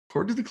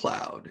Record to the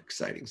cloud.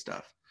 Exciting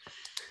stuff.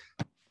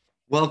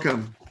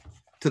 Welcome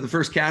to the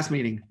first cast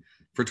meeting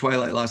for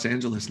Twilight Los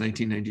Angeles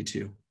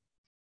 1992.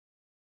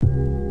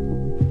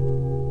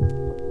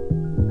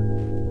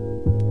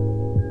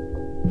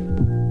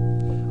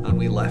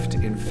 We left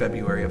in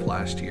February of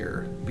last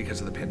year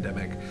because of the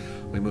pandemic.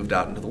 We moved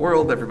out into the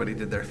world, everybody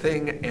did their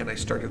thing, and I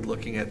started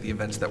looking at the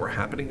events that were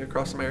happening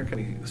across America,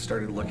 and I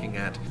started looking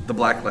at the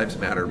Black Lives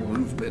Matter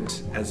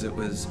movement as it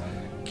was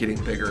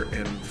getting bigger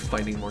and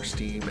finding more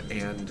steam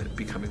and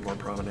becoming more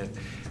prominent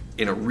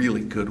in a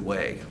really good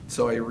way.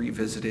 So I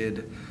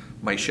revisited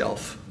my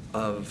shelf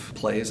of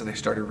plays and I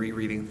started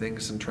rereading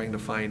things and trying to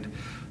find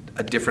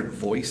a different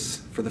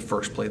voice for the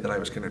first play that I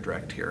was going to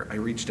direct here. I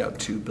reached out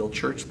to Bill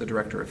Church, the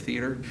director of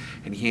theater,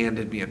 and he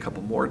handed me a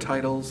couple more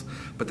titles,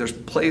 but there's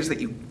plays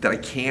that I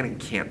can and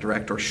can't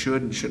direct, or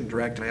should and shouldn't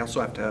direct, and I also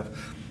have to have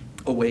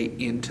a way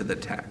into the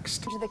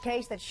text. The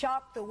case that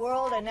shocked the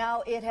world, and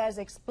now it has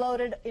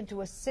exploded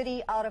into a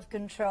city out of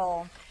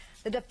control.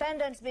 The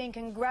defendants being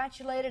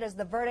congratulated as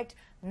the verdict,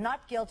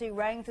 not guilty,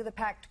 rang through the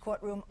packed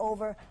courtroom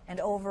over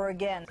and over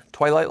again.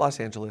 Twilight Los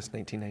Angeles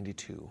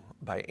 1992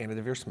 by Anna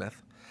Deveare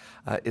Smith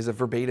is a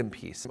verbatim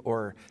piece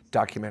or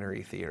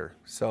documentary theater.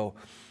 So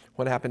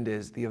what happened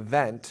is the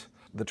event,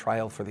 the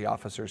trial for the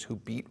officers who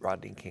beat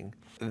Rodney King,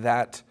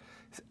 that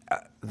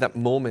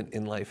moment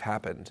in life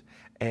happened,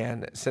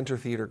 and Center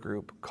Theater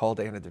Group called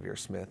Anna Deveare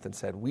Smith and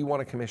said, we want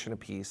to commission a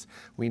piece.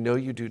 We know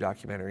you do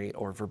documentary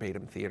or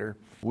verbatim theater.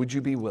 Would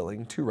you be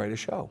willing to write a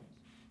show?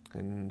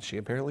 And she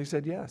apparently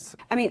said yes.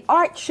 I mean,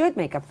 art should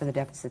make up for the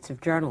deficits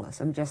of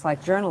journalism, just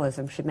like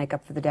journalism should make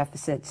up for the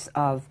deficits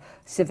of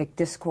civic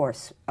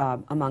discourse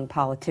among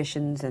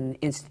politicians and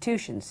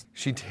institutions.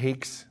 She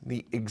takes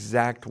the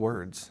exact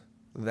words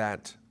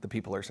that the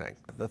people are saying.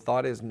 The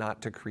thought is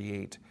not to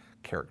create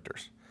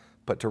characters,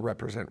 but to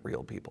represent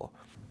real people.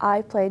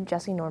 I played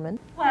Jessie Norman.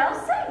 Well,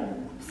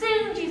 sing.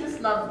 Sing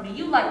Jesus Loves Me.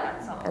 You like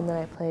that song. And then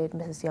I played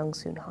Mrs. Young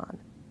Soon Han.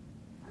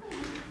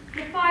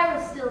 The fire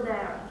is still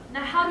there.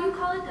 Now, how do you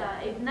call it?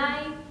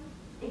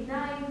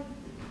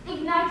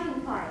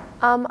 Igniting fire.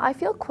 I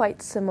feel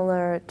quite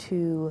similar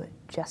to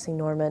Jessie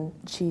Norman.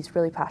 She's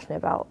really passionate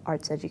about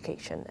arts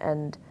education,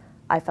 and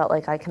I felt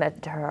like I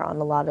connected to her on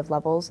a lot of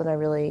levels, and I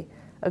really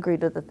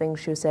agreed with the things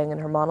she was saying in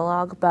her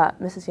monologue.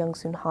 But Mrs. Young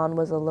Soon Han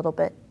was a little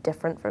bit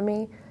different for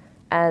me,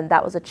 and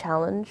that was a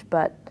challenge,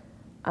 but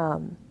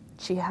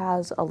she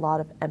has a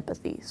lot of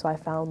empathy, so I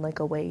found like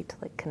a way to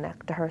like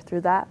connect to her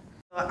through that.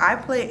 I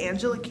play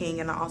Angela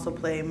King, and I also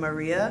play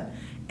Maria,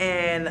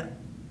 and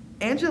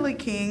Angela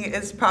King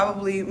is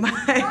probably my...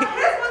 Oh, this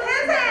was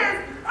his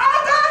hands! I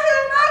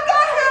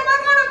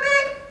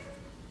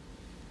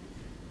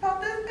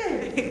got this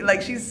big!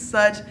 Like, she's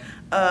such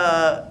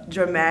a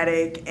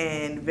dramatic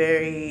and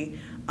very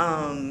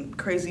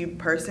crazy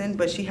person,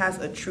 but she has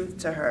a truth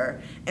to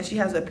her, and she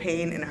has a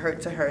pain and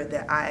hurt to her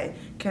that I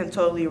can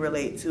totally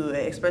relate to,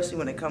 especially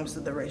when it comes to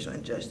the racial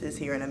injustice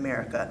here in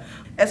America.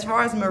 As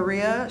far as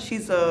Maria,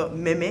 she's a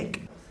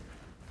mimic.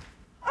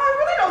 I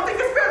really don't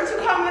think it's fair that you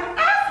call me an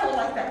asshole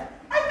like that.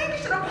 I think you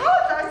should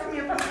apologize to me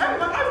in front of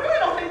everyone. I really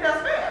don't think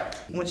that's fair.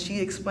 When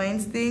she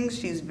explains things,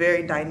 she's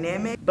very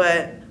dynamic,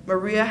 but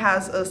Maria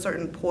has a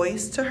certain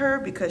poise to her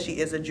because she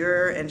is a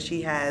juror and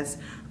she has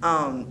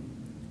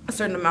a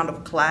certain amount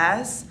of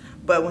class,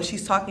 but when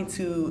she's talking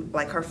to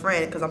like her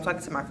friend, because I'm talking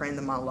to my friend in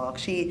the monologue,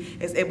 she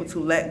is able to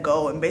let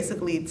go and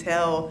basically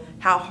tell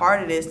how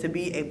hard it is to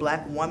be a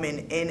black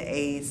woman in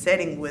a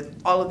setting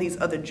with all of these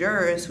other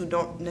jurors who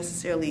don't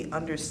necessarily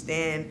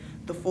understand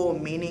the full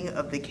meaning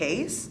of the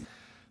case.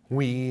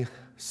 We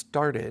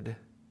started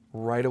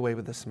right away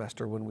with the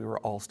semester when we were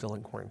all still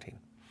in quarantine.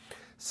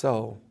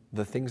 So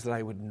the things that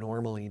I would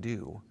normally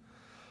do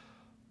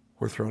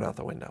were thrown out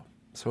the window.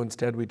 So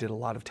instead we did a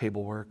lot of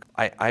table work.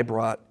 I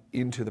brought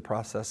into the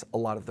process a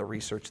lot of the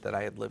research that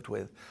I had lived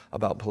with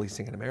about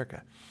policing in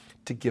America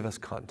to give us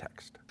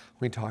context.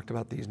 We talked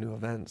about these new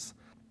events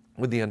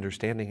with the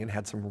understanding and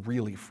had some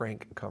really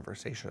frank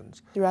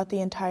conversations. Throughout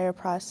the entire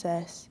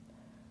process,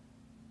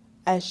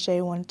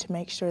 SJ wanted to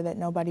make sure that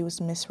nobody was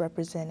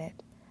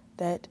misrepresented,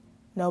 that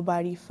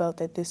nobody felt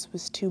that this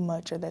was too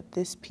much or that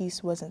this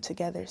piece wasn't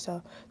together.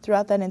 So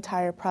throughout that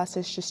entire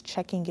process, just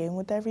checking in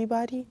with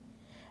everybody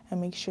and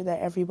make sure that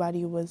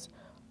everybody was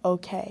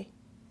okay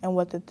and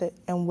what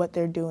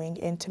they're doing,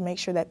 and to make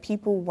sure that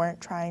people weren't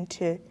trying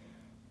to,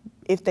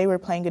 if they were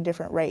playing a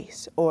different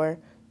race or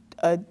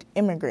an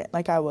immigrant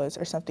like I was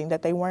or something,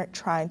 that they weren't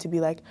trying to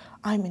be like,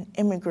 I'm an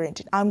immigrant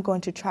and I'm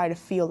going to try to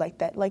feel like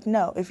that. Like,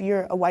 no, if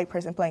you're a white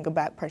person playing a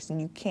black person,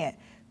 you can't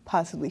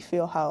possibly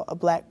feel how a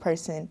black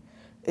person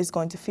is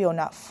going to feel,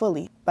 not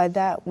fully. By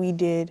that we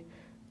did,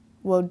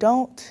 well,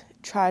 don't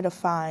try to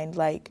find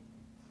like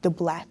the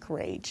black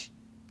rage.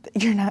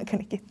 You're not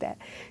gonna get that.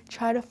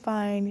 Try to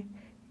find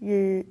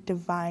your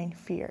divine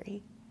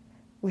fury,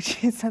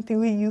 which is something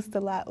we used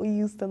a lot.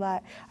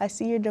 I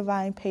see your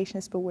divine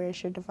patience, but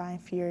where's your divine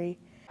fury?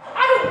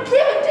 I don't give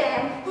a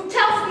damn who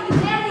tells me to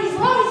dance as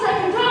long as I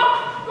can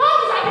talk, as long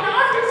as I can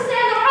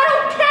understand them, I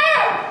don't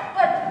care!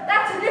 But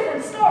that's a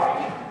different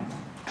story.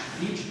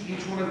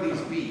 Each one of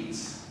these beats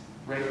beats,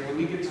 right? When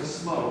we get to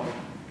smoke,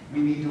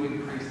 we need to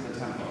increase the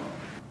tempo.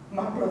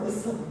 My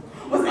brother's son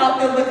was out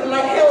there looking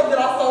like hell that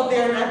I saw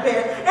there in that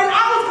bed, and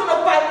I was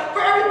gonna fight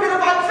for every bit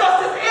of our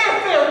justice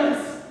and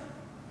fairness.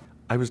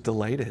 I was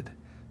delighted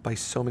by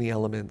so many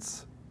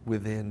elements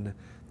within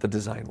the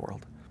design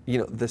world. You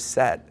know, the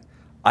set,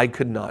 I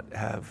would not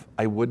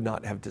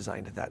have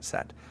designed that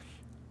set.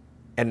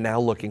 And now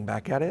looking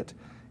back at it,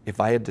 if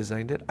I had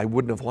designed it, I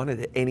wouldn't have wanted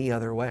it any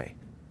other way.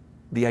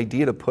 The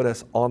idea to put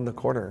us on the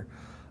corner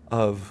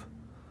of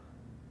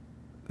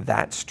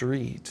that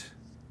street,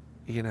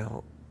 you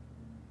know,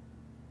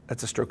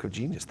 that's a stroke of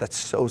genius. That's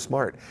so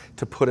smart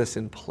to put us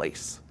in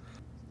place.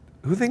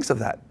 Who thinks of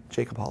that,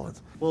 Jacob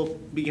Hollins? Well,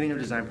 beginning of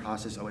the design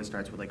process always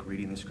starts with like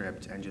reading the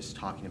script and just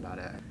talking about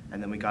it.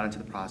 And then we got into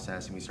the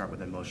process and we start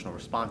with an emotional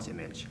response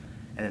image.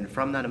 And then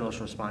from that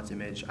emotional response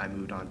image, I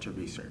moved on to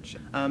research.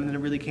 And then it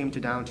really came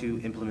down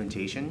to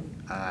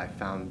implementation. I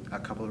found a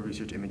couple of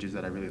research images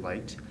that I really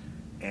liked.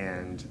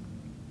 And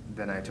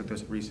then I took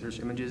those research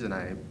images and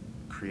I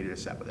created a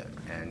set with it.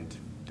 And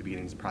the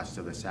beginning process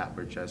of the set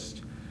were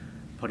just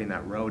putting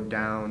that road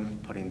down,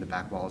 putting the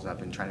back walls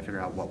up, and trying to figure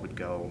out what would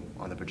go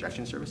on the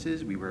projection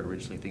surfaces. We were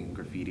originally thinking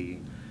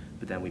graffiti,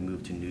 but then we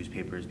moved to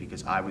newspapers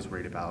because I was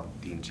worried about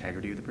the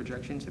integrity of the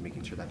projections and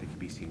making sure that they could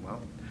be seen well.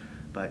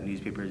 But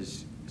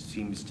newspapers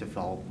seems to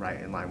fall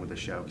right in line with the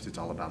show because it's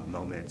all about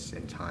moments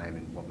and time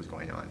and what was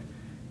going on.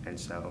 And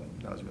so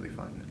that was really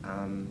fun.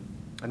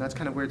 And that's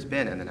kind of where it's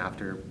been. And then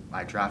after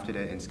I drafted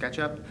it in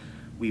SketchUp,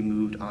 we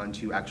moved on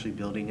to actually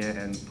building it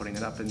and putting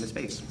it up in the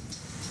space.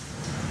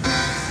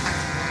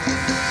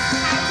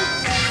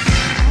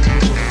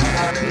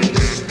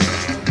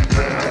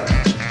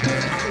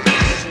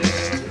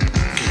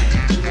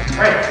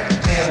 Right.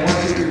 And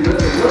 1, 2, 3,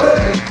 lift the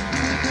wood.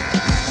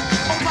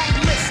 Alright,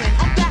 listen,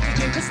 I'm back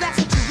again, cause that's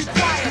what you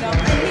required of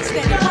me. He's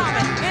steady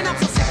rhyming, and I'm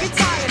so sick and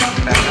tired of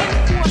being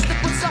forced to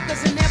put suckers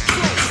in their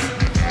place.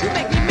 You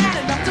make me mad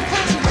enough to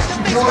punch you in the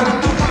face when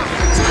I'm around.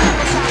 So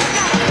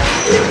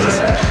never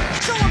try to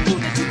show them who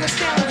that you can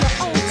stand on your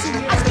own to.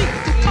 I speak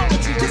through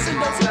poetry, just in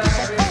those who keep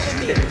on holding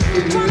me.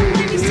 Trying to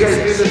make me see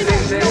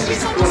shit, no reason to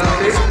stop my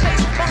face.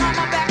 Behind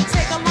my back,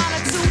 take a line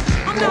or two.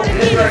 I'm not an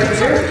idiot,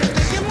 so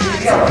if you're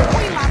lying to me,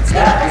 we lie to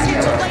you.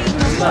 You're laying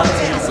the law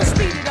down, so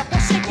speed it up and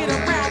shake it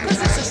around,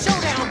 cause it's a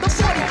showdown. The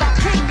 45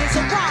 king is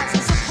a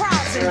rising,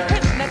 surprising,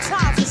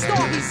 hypnotizing,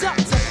 stories up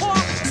to par.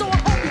 So I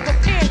hope you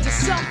prepared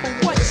yourself for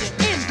what you're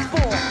in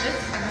for.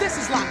 This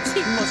is like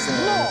Tifa's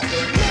law.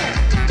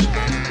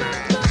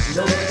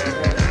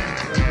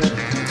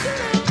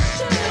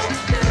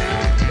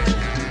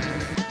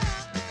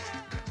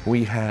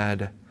 We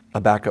had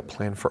a backup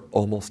plan for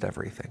almost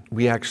everything.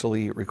 We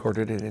actually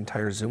recorded an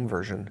entire Zoom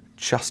version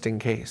just in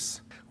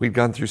case. We'd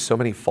gone through so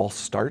many false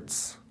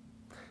starts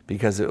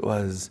because it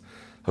was,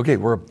 okay,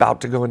 we're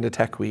about to go into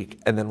Tech Week,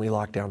 and then we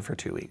locked down for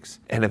 2 weeks.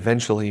 And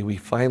eventually we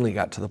finally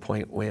got to the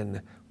point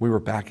when we were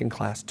back in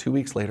class 2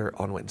 weeks later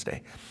on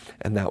Wednesday.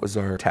 And that was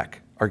our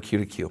tech, our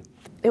Q2Q.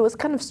 It was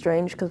kind of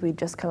strange because we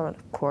just come out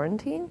of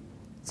quarantine.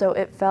 So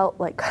it felt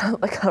like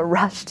a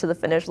rush to the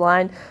finish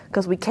line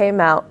because we came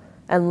out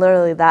and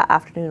literally that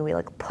afternoon we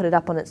like put it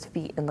up on its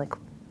feet and like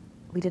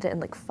we did it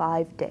in like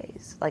 5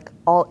 days. Like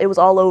it was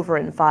all over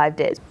in 5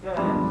 days. Okay.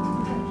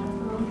 I'm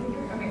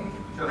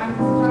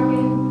just talking.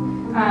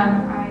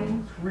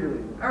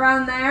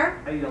 Around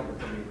there. I yelled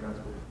at somebody in grad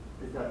school.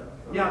 Is that?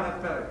 Yeah,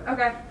 that's better.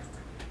 Okay.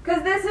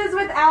 Because this is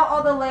without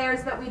all the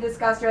layers that we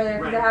discussed earlier,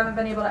 because I haven't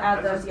been able to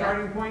add those yet.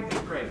 Starting point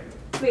is great.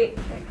 Sweet.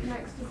 It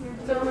connects to here.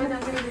 So am I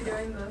not going to be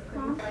doing the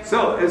thing?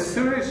 So as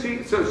soon as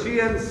she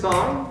ends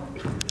song,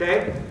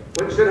 okay,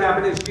 what should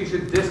happen is she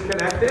should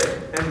disconnect it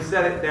and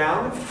set it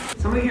down.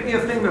 Somebody get me a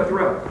thing to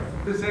throw.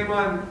 The same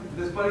on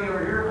this buddy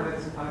over here, on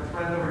its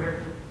friend over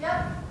here.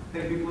 Yep.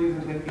 Thank you, please,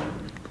 and thank you.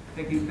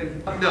 Thank you, thank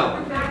you.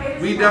 No,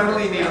 we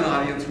definitely need an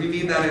audience. We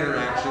need that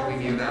interaction. We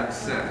need that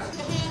sense.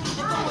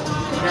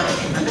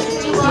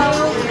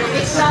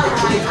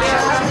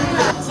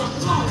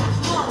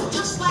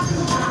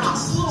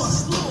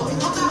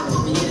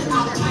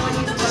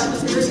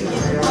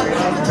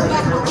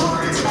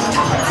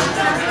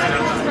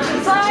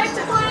 Flight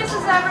to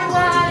places,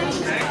 everybody.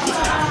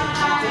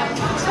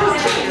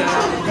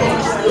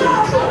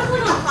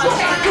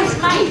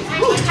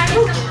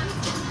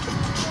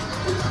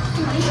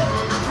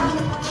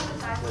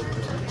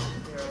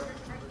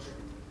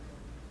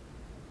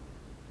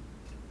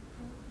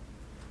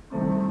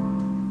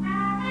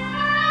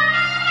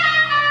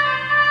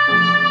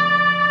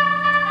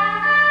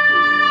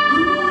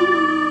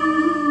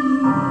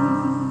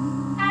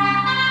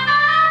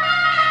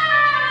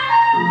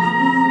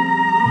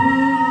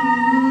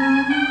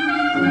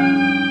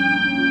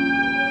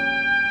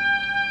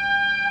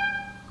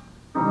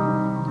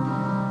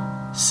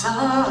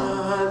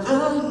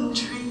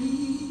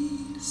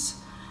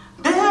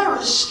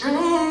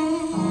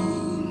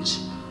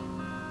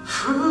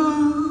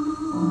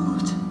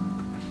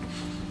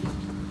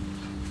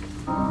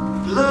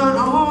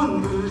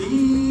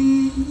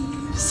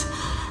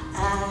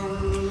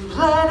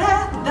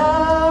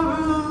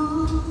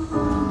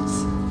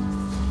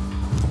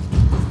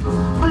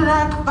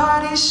 black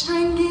body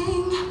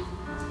stringing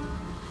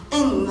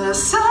in the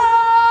southern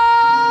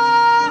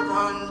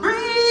breeze.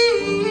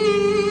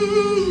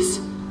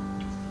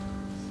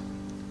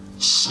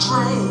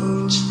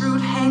 Strange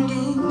fruit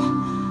hanging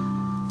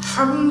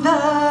from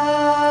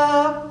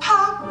the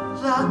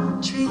poplar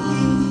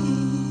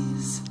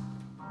trees.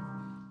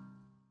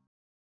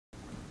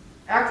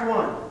 Act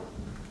 1.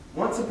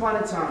 Once upon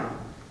a time.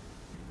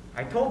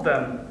 I told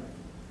them,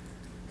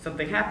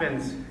 something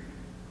happens,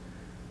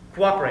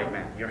 cooperate,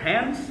 man. Your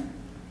hands,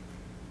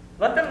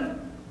 let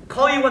them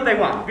call you what they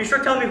want. Be sure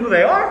to tell me who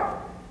they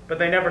are, but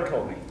they never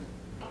told me.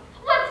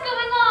 What's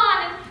going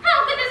on?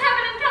 How could this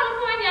happen in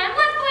California? And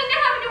what's going to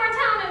happen to our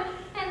town?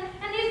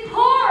 And these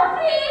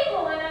poor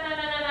people?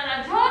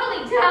 And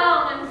totally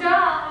down and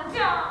down and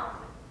down.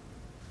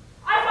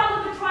 I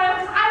followed the trial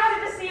because I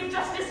wanted to see if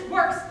justice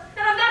works.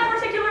 And on that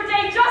particular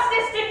day,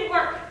 justice didn't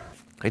work.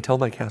 I tell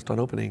my cast on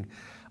opening,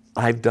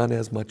 I've done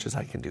as much as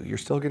I can do. You're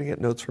still going to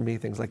get notes from me,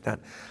 things like that.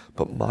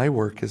 But my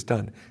work is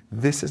done.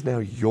 This is now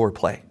your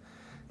play.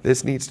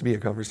 This needs to be a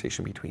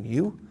conversation between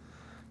you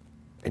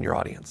and your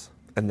audience.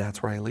 And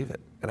that's where I leave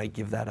it. And I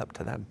give that up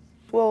to them.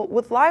 Well,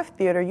 with live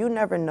theater, you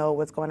never know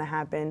what's going to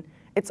happen.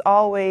 It's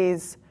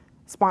always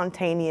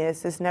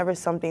spontaneous. It's never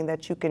something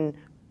that you can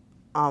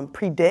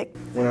predict.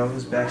 When I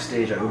was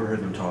backstage, I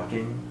overheard them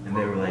talking, and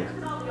they were like,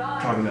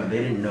 talking about, they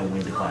didn't know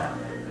when to clap.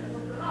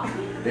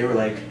 They were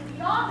like,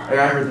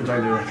 I heard them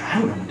talking, they were like, I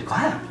don't know when to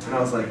clap. And I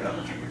was like, oh,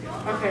 okay.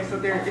 Okay,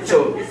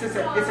 so it's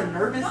a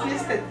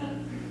nervousness that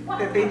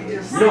they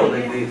just No,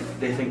 they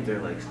think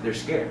they're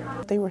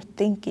scared. They were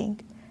thinking,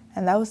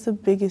 and that was the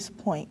biggest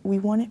point. We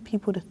wanted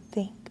people to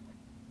think,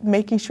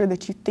 making sure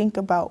that you think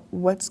about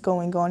what's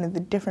going on and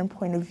the different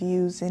point of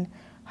views and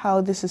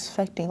how this is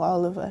affecting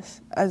all of us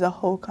as a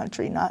whole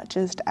country, not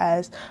just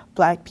as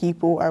black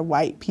people or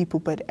white people,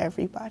 but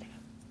everybody.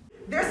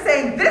 They're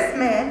saying this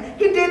man,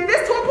 he did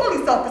this to a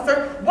police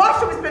officer. Why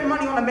should we spend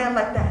money on a man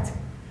like that?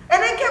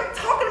 And they kept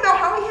talking about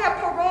how he had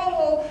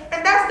parole,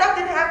 and that stuff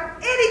didn't have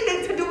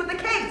anything to do with the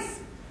case.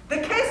 The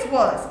case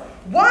was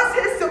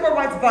his civil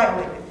rights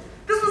violated?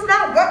 This was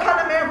not what kind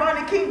of man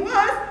Ronnie King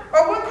was,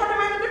 or what kind of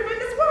man the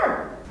defendants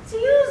were. To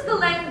use the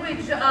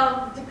language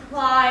of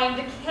decline,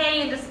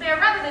 decay, and despair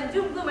rather than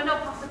doom, gloom, and no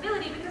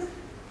possibility, because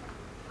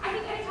I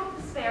think any type of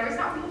despair is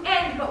not where you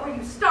end, but where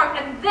you start,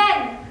 and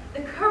then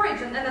the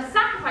courage and the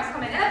sacrifice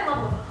come in, and that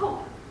level of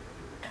hope.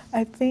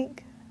 I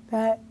think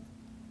that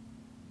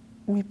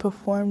we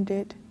performed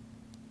it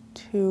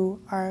to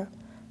our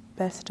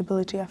best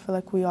ability. I feel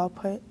like we all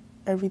put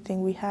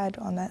everything we had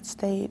on that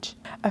stage.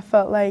 I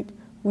felt like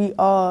we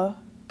all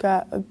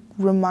got a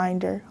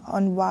reminder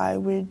on why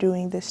we're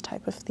doing this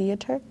type of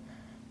theater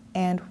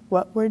and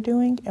what we're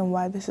doing and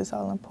why this is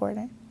all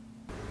important.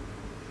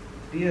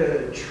 Be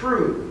a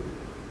true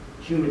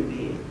human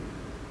being.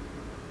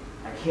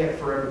 I can't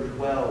forever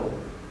dwell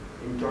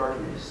in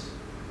darkness.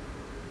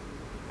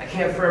 I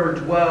can't forever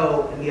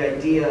dwell in the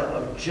idea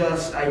of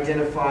just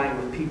identifying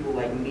with people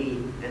like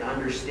me and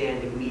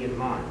understanding me and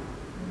mine.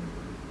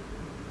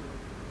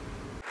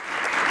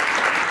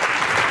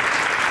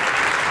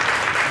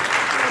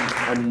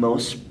 I'm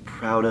most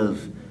proud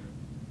of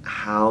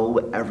how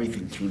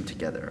everything came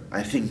together.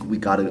 I think we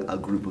got a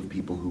group of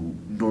people who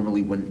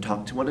normally wouldn't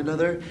talk to one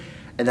another,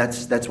 and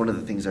that's one of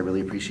the things I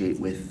really appreciate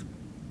with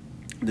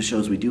the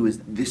shows we do, is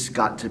this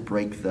got to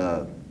break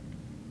the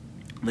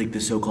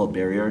so-called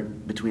barrier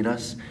between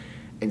us.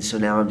 And so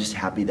now I'm just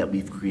happy that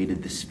we've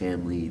created this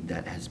family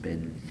that has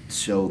been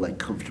so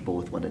comfortable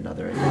with one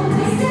another.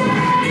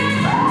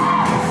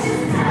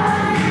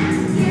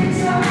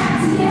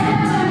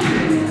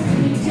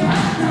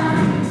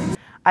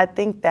 I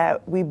think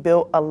that we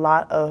built a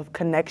lot of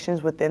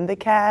connections within the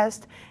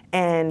cast,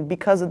 and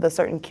because of the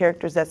certain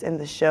characters that's in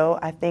the show,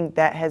 I think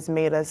that has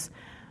made us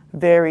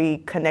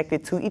very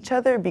connected to each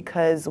other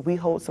because we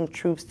hold some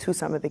truths to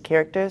some of the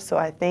characters. So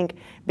I think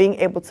being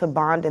able to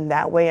bond in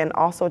that way and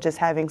also just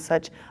having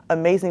such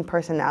amazing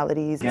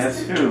personalities.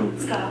 Guess who?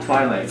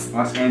 Twilight,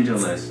 Los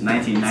Angeles,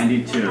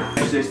 1992.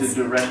 This is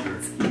the director.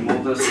 He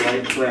molded us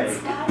like clay.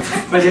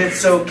 But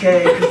it's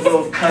okay, because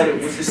we'll cut it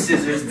with the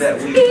scissors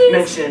that we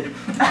mentioned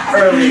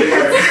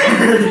earlier.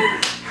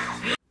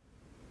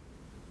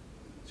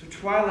 So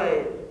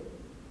Twilight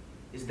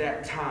is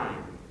that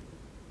time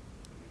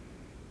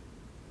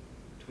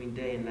between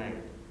day and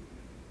night.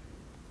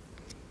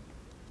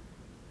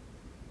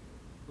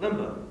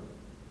 Limbo.